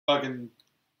fucking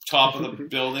top of the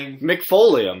building.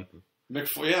 McFolium.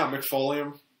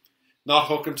 McFolium. Not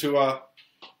hook him to a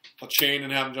chain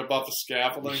and have him jump off the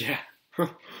scaffolding. Yeah.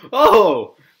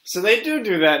 Oh, so they do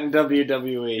that in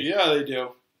WWE. Yeah, they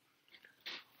do.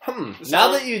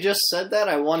 Now that you just said that,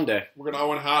 I wonder. We're going to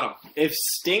Owen Hart him. If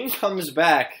Sting comes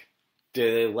back,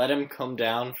 do they let him come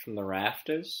down from the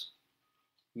rafters?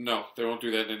 No, they won't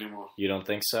do that anymore. You don't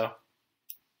think so?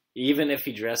 Even if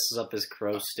he dresses up as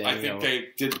Crow Sting? I think they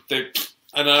did.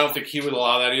 And I don't think he would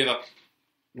allow that either.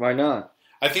 Why not?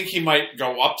 I think he might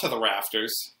go up to the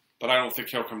rafters, but I don't think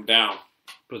he'll come down.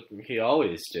 But he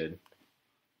always did.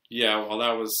 Yeah, well,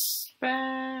 that was...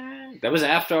 That was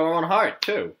after Owen Hart,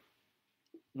 too.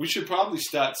 We should probably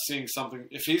start seeing something.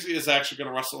 If he is actually going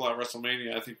to wrestle at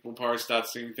WrestleMania, I think we'll probably start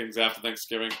seeing things after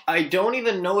Thanksgiving. I don't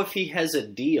even know if he has a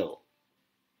deal.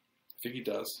 I think he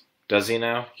does. Does he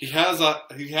now? He has a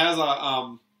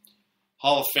Hall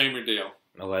of Famer deal.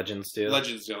 A Legends deal?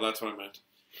 Legends deal, that's what I meant.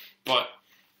 But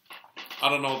I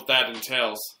don't know what that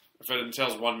entails. If it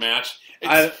entails one match.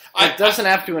 It doesn't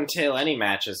have to entail any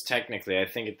matches, technically. I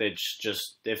think they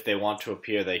just, if they want to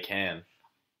appear, they can.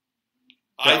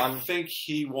 I think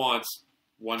he wants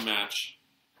one match.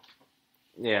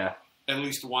 Yeah. At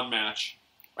least one match.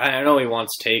 I know he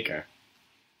wants Taker.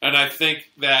 And I think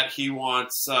that he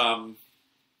wants,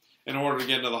 in order to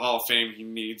get into the Hall of Fame, he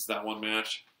needs that one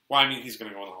match. Well, I mean, he's going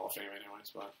to go in the Hall of Fame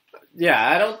anyways, but... Yeah,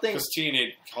 I don't think... Because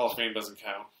TNA Hall of Fame doesn't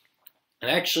count.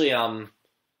 And actually,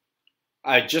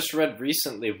 I just read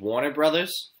recently Warner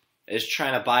Brothers is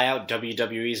trying to buy out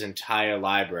WWE's entire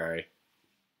library.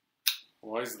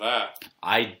 Why is that?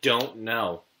 I don't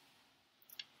know.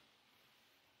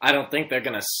 I don't think they're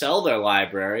going to sell their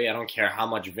library. I don't care how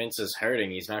much Vince is hurting.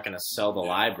 He's not going to sell the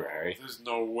library. There's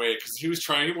no way. Because he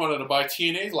wanted to buy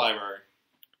TNA's library.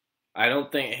 I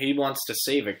don't think he wants to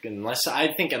save it.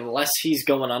 Unless he's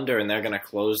going under and they're going to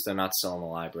close, they're not selling the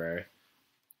library.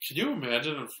 Can you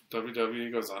imagine if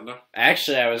WWE goes under?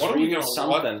 Actually, I was reading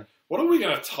something. What are we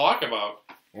going to talk about?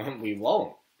 We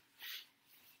won't.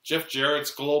 Jeff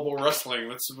Jarrett's Global Wrestling.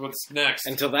 That's what's next.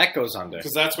 Until that goes under.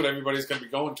 Because that's what everybody's going to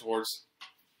be going towards.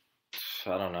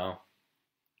 I don't know.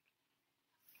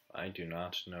 I do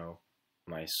not know,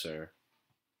 my sir.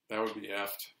 That would be effed.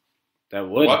 That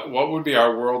would. What would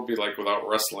our world be like without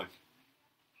wrestling?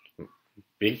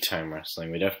 Big time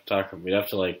wrestling. We'd have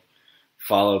to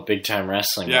follow big time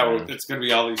wrestling. Yeah, well, it's going to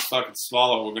be all these fucking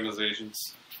smaller organizations.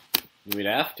 We'd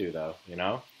have to, though, you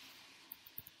know?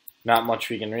 Not much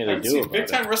we can really do about it. Big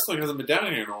time wrestling hasn't been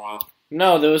down here in a while.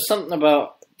 No, there was something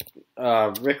about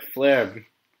Ric Flair,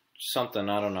 something,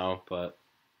 I don't know, but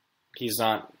he's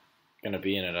not going to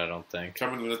be in it, I don't think.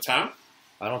 Coming to the town?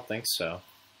 I don't think so.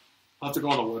 I'll have to go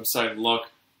on the website and look.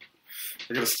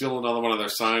 They're going to steal another one of their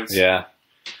signs. Yeah.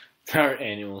 Our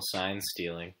annual sign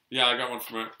stealing. Yeah, I got one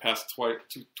from it past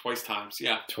twice times.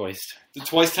 Yeah. Twice. The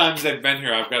twice times they've been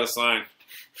here, I've got a sign.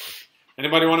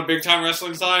 Anybody want a big time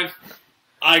wrestling sign?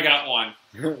 I got one.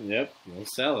 Yep, we'll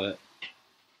sell it.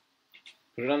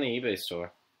 Put it on the eBay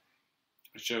store.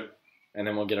 I should. And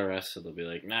then we'll get arrested. They'll be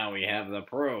like, now we have the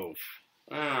proof.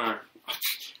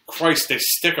 Christ, they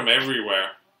stick them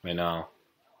everywhere. I know.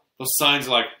 Those signs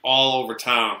are like all over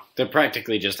town. They're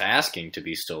practically just asking to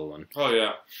be stolen. Oh,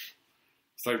 yeah.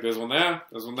 It's like, there's one there,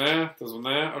 there's one there, there's one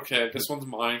there. Okay, this one's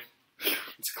mine.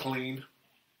 It's clean.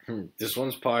 This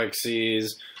one's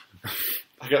Parksy's.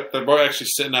 They're both actually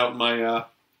sitting out in my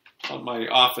on my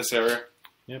office area.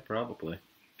 Yeah, probably.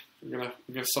 We're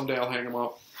gonna someday I'll hang them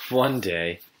up. One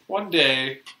day. One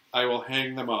day I will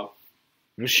hang them up.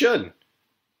 You should.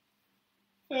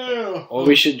 Yeah. Or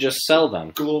we should just sell them.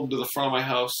 Glue them to the front of my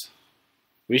house.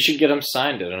 We should get them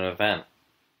signed at an event.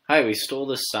 Hi, we stole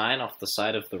this sign off the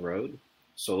side of the road,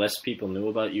 so less people knew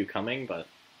about you coming, but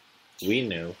we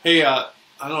knew. Hey, I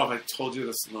don't know if I told you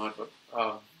this or not,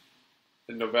 but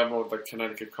in November with the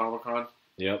Connecticut Comic Con.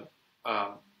 Yep.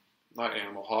 Not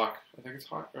Animal, Hawk. I think it's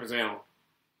Hawk. Or it was Animal.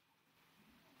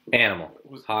 Animal.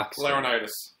 It was Hawk. Laurinaitis.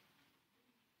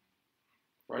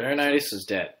 Right? Laurinaitis is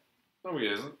dead. No, he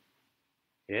isn't.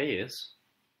 Yeah, he is.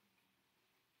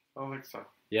 I don't think so.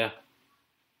 Yeah.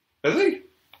 Is he?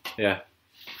 Yeah.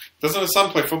 Doesn't his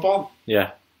son play football?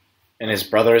 Yeah. And his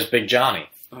brother is Big Johnny.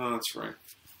 Oh, that's right.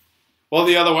 Well,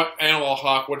 the other one, Animal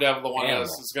Hawk, whatever the one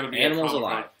is going to be Animal's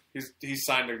alive. He's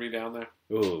signed to be down there.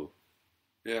 Ooh.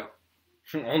 Yeah.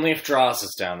 Only if Dross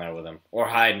is down there with him. Or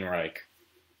Heidenreich.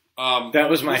 That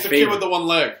was my favorite. The kid with the one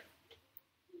leg.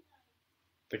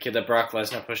 The kid that Brock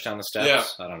Lesnar pushed down the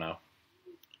steps? Yeah. I don't know.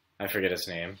 I forget his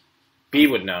name. B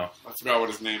would know. I forgot what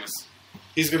his name is.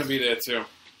 He's going to be there, too.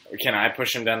 Can I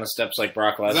push him down the steps like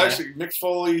Brock Lesnar? It's actually Mick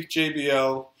Foley,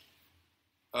 JBL,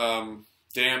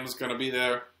 Dam's gonna be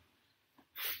there.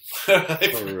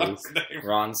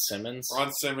 Ron Simmons.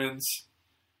 Ron Simmons.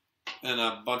 And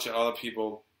a bunch of other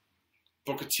people.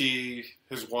 Booker T,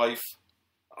 his wife.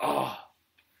 Oh.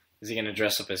 Is he going to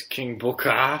dress up as King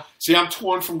Booker? See, I'm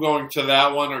torn from going to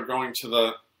that one or going to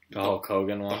the Hulk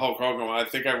Hogan one. The Hulk Hogan one. I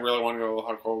think I really want to go to the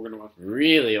Hulk Hogan one.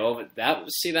 Really? Over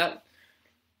that? See that?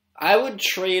 I would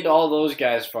trade all those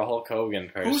guys for Hulk Hogan.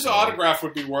 Personally. Whose autograph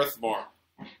would be worth more?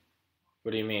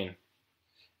 What do you mean?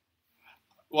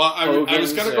 Well, I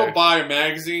was going to go buy a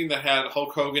magazine that had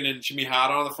Hulk Hogan and Jimmy Hart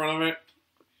on the front of it.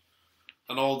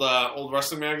 An old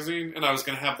wrestling magazine, and I was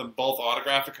going to have them both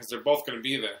autographed because they're both going to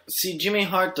be there. See, Jimmy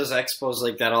Hart does expos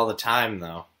like that all the time,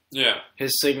 though. Yeah.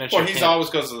 His signature. Well, he's always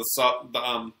goes to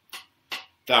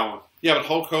that one. Yeah, but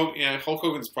Hulk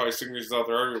Hogan's probably signatures out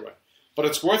there everywhere. But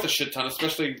it's worth a shit ton,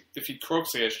 especially if he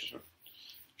croaks the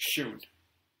shoot.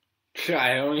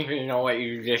 I don't even know what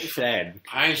you just said.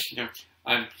 I'm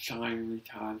sorry,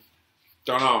 retard.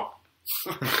 Don't know.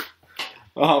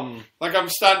 Like I'm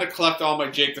starting to collect all my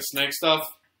Jake the Snake stuff.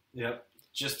 Yep.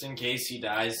 Just in case he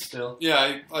dies still.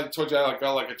 Yeah, I told you I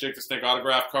got like a Jake the Snake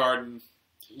autograph card and.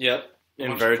 Yep.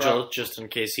 And Virgil, just in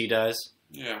case he dies.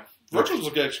 Yeah. Virgil's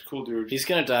a cool dude. He's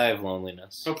gonna die of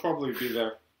loneliness. He'll probably be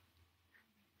there.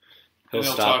 He'll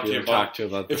stop you and talk to you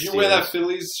about the If you wear that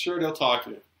Phillies shirt, he'll talk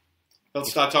to you. He'll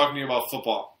start talking to you about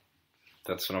football.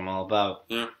 That's what I'm all about.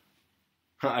 Yeah.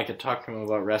 I could talk to him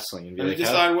about wrestling. And be Have you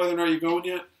decided whether or not you're going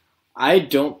yet? I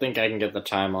don't think I can get the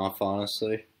time off,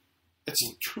 honestly. It's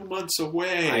 2 months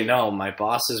away. I know. My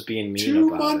boss is being mean 2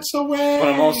 about it. 2 months away.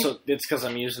 But I'm also... It's because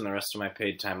I'm using the rest of my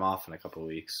paid time off in a couple of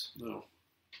weeks. No.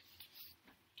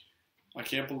 I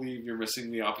can't believe you're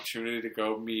missing the opportunity to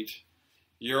go meet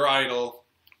your idol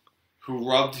who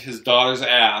rubbed his daughter's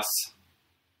ass.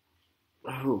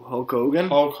 Oh, Hulk Hogan?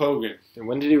 Hulk Hogan. And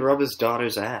when did he rub his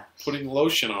daughter's ass? Putting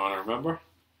lotion on her, remember?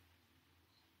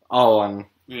 Oh,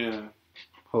 yeah.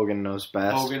 Hogan knows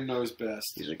best. Hogan knows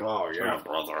best. He's like, oh, yeah,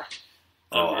 brother.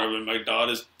 I'm rubbing my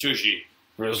daughter's tushy.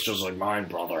 It's just like mine,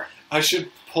 brother. I should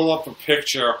pull up a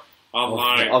picture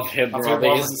online of him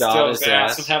rubbing his daughter's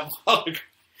ass. And have a hug.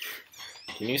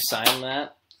 Can you sign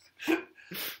that?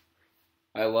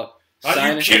 I love...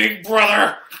 Are you kidding,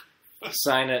 brother?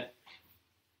 Sign it.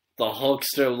 The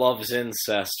Hulkster loves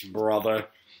incest, brother.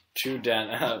 To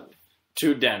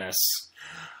Dennis.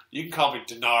 You can call me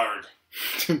Denard.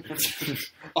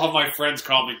 All my friends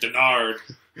call me Denard.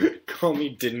 Call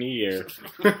me Denier.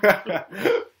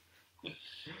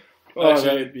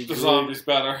 Actually, the zombie's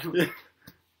better.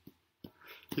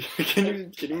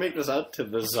 Can you make this out to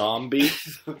the zombie?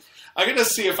 I'm gonna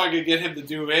see if I can get him to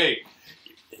do hey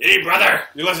brother,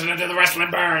 you listening to the Wrestling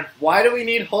Burn? Why do we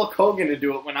need Hulk Hogan to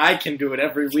do it when I can do it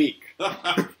every week?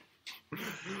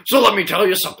 So let me tell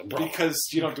you something, bro. Because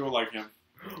you don't do it like him.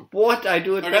 What? I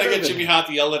do it better. I'm gonna get Jimmy Hart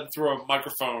to yell it through a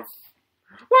microphone.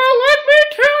 Well, let me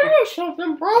tell you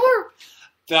something, brother.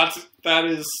 That's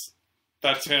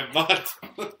him, not.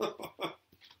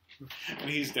 And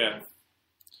he's dead.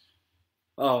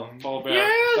 Oh, Paul Bear.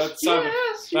 Yes,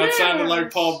 that sounded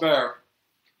like Paul Bear.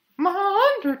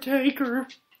 My Undertaker.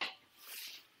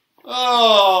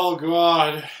 Oh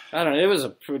God. I don't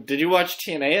know. Did you watch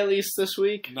TNA at least this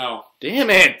week? No. Damn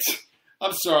it.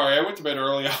 I'm sorry. I went to bed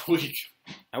early all week.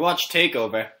 I watched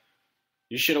TakeOver.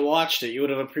 You should have watched it. You would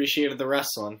have appreciated the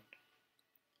wrestling.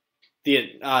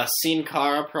 The Sin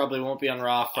Cara probably won't be on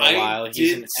Raw for a while.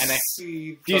 He's in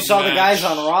NXT. You saw the guys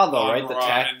on Raw though,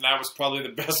 right? And that was probably the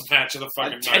best match of the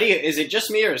fucking night. Is it just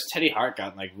me or has Teddy Hart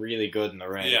gotten like really good in the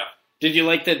ring? Yeah. Did you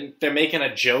like that they're making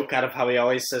a joke out of how he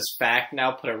always says "fact" now?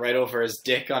 Put it right over his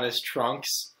dick on his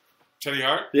trunks. Teddy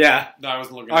Hart? Yeah. No, I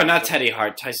wasn't looking. Oh, not Teddy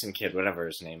Hart. Tyson Kidd, whatever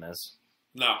his name is.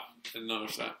 No, didn't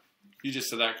notice that. You just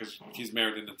said that because he's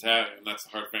married to Natalia, and that's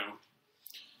the Hart family.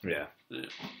 Yeah.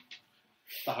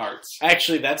 The Harts.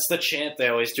 Actually, that's the chant they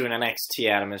always do in NXT,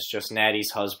 Adam. It's just Natty's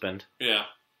husband. Yeah.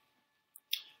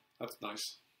 That's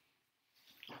nice.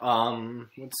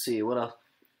 Let's see, what else?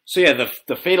 So yeah,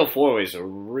 the Fatal 4-Way is a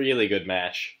really good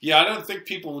match. Yeah, I don't think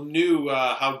people knew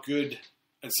how good,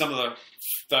 and some of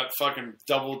that fucking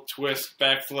double twist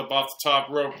backflip off the top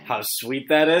rope. How sweet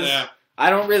that is? Yeah. I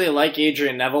don't really like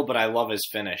Adrian Neville, but I love his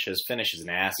finish. His finish is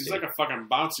nasty. He's like a fucking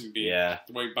bouncing beat. Yeah.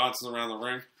 The way he bounces around the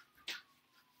ring.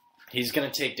 He's going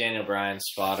to take Daniel Bryan's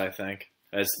spot, I think,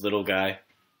 as little guy.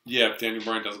 Yeah, if Daniel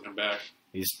Bryan doesn't come back.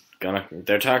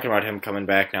 They're talking about him coming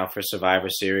back now for Survivor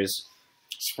Series.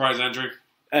 Surprise entry?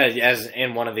 As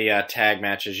in one of the tag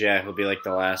matches, yeah, he'll be like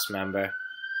the last member.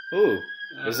 Ooh,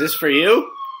 is this for you?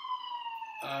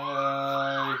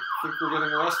 I think we're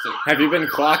getting arrested. Have you been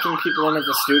clocking people in at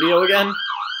the studio again?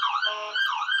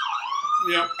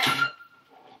 Yep.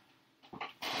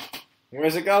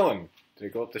 Where's it going? Did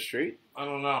it go up the street? I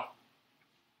don't know.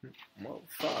 Well,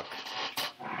 fuck.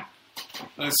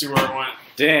 Let's see where it went.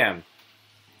 Damn.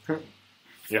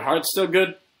 Your heart's still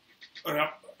good? Yeah,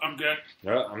 I'm good.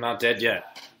 No, I'm not dead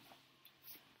yet.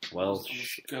 Well,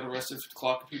 got arrested for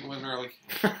clocking people in early.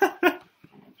 I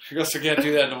guess I can't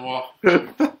do that no more.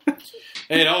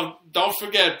 Hey, don't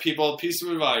forget, people. Piece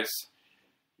of advice: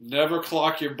 never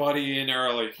clock your buddy in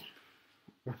early,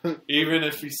 even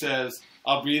if he says,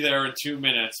 "I'll be there in 2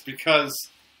 minutes," because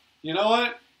you know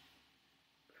what?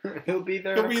 He'll be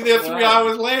there. He'll be there 3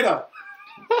 hours later.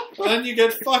 Then you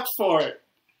get fucked for it.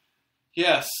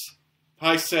 Yes,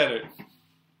 I said it.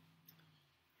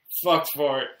 Fucked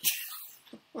for it.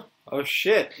 Oh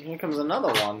shit! Here comes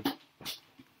another one.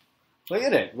 Look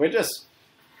at it.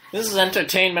 This is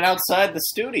entertainment outside the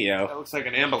studio. That looks like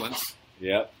an ambulance.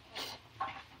 Yep.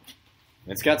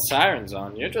 It's got sirens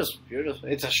on.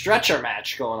 It's a stretcher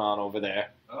match going on over there.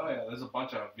 Oh yeah, there's a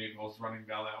bunch of vehicles running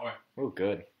down that way. Oh,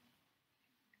 good.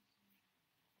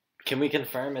 Can we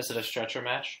confirm, is it a stretcher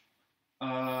match? No,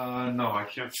 I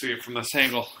can't see it from this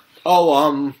angle.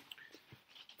 Oh,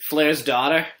 Flair's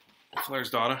daughter. Flair's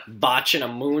daughter? Botching a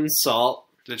moonsault.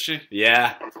 Did she?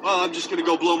 Yeah. Well, I'm just gonna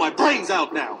go blow my brains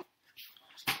out now.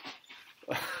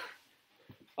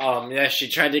 Yeah, she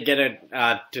tried to get it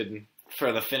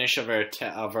for the finish of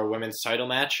her women's title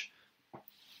match.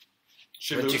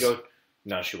 She lose?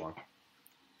 No, she won.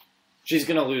 She's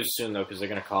gonna lose soon though, because they're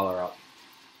gonna call her up.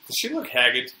 Does she look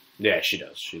haggard? Yeah, she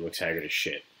does. She looks haggard as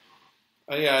shit.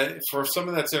 Yeah, for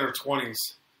someone that's in her 20s.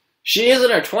 She is in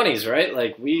her 20s, right?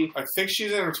 I think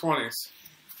she's in her 20s.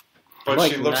 But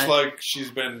like she looks like she's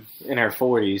been... in her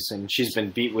 40s, and she's been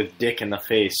beat with dick in the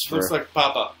face looks like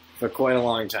Papa. For quite a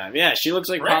long time. Yeah, she looks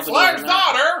like Ric Papa. Flair's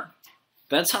daughter!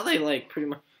 That's how they, pretty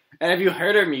much... And have you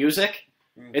heard her music?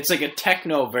 It's like a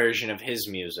techno version of his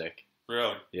music.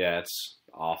 Really? Yeah, it's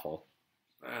awful.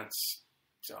 That's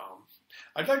dumb.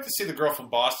 I'd like to see the girl from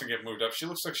Boston get moved up. She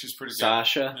looks like she's pretty good.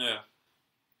 Sasha? Yeah.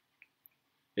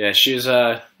 Yeah, she's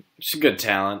a good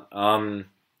talent.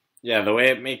 Yeah, the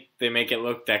way they make it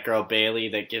look, that girl Bailey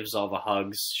that gives all the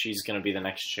hugs, she's gonna be the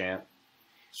next champ.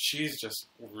 She's just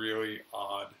really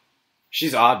odd.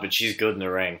 She's odd, but she's good in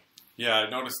the ring. Yeah, I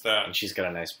noticed that. And she's got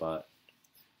a nice butt.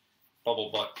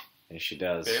 Bubble butt. And she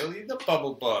does. Bailey the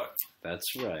bubble butt.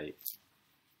 That's right.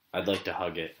 I'd like to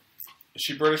hug it. Is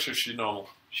she British or is she normal?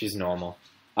 She's normal.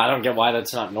 I don't get why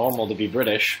that's not normal to be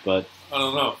British, but... I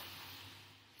don't know.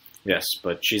 Yes,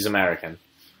 but she's American.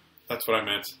 That's what I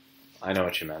meant. I know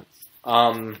what you meant.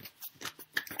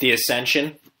 The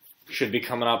Ascension should be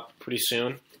coming up pretty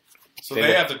soon. So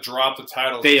they have to drop the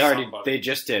titles. They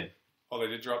just did. Oh, they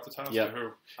did drop the titles? Yep. To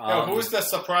who? Who was that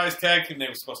surprise tag team they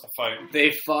were supposed to fight?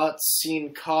 They fought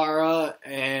Sin Cara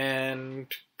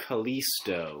and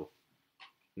Kalisto.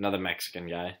 Another Mexican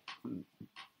guy.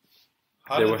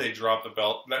 How did they drop the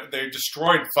belt? They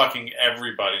destroyed fucking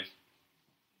everybody.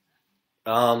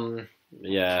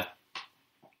 Yeah.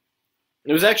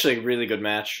 It was actually a really good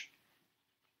match.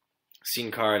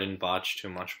 Sin Cara didn't botch too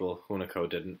much, well, Hunico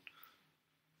didn't.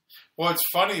 Well, it's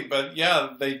funny, but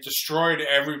yeah, they destroyed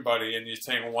everybody, and you're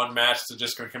saying one match they're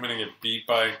just going to come in and get beat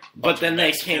by. But then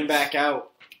they came back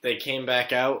out.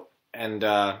 And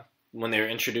when they were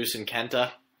introducing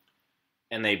Kenta,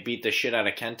 and they beat the shit out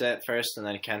of Kenta at first, and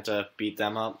then Kenta beat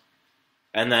them up.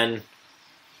 And then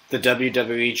the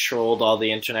WWE trolled all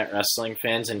the internet wrestling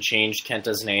fans and changed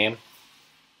Kenta's name.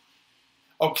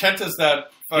 Oh, Kenta's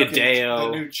that fucking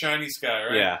Hideo. The new Chinese guy,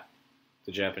 right? Yeah.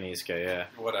 The Japanese guy, yeah.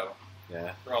 Whatever.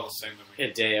 Yeah. They're all the same to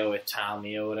me. Hideo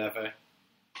Itami or whatever.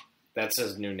 That's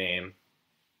his new name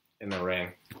in the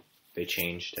ring. They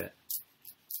changed it.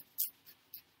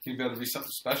 He better be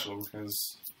something special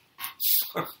because...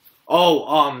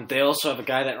 They also have a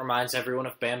guy that reminds everyone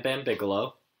of Bam Bam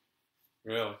Bigelow.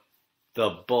 Really?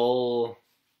 The Bull...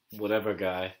 whatever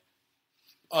guy.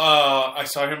 I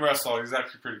saw him wrestle. He's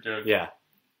actually pretty good. Yeah.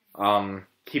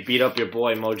 He beat up your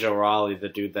boy Mojo Rawley, the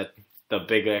dude the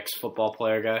big ex-football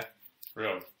player guy.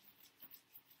 Really?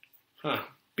 Huh.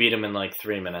 Beat him in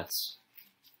 3 minutes.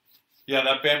 Yeah,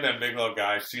 that Bam Bam Bigelow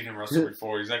guy, I've seen him wrestle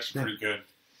before. He's actually pretty good.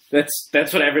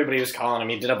 That's what everybody was calling him.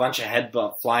 He did a bunch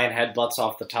of flying headbutts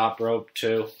off the top rope,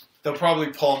 too. They'll probably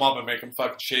pull him up and make him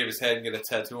fucking shave his head and get a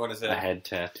tattoo on his head. A head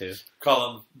tattoo.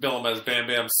 Bill him as Bam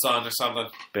Bam's son or something.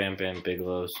 Bam Bam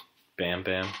Bigelow's Bam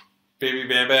Bam. Baby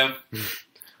Bam Bam.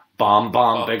 Bomb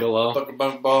Bigelow.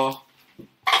 Bugaboo Ball.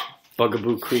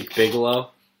 Bugaboo Creek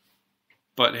Bigelow.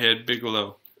 Butthead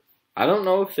Bigelow. I don't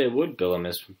know if they would bill him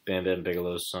as Bam Bam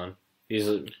Bigelow's son. He's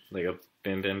a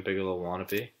Bam Bam Bigelow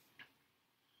wannabe.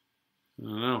 I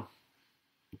don't know.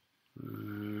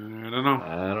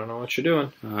 I don't know what you're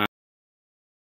doing.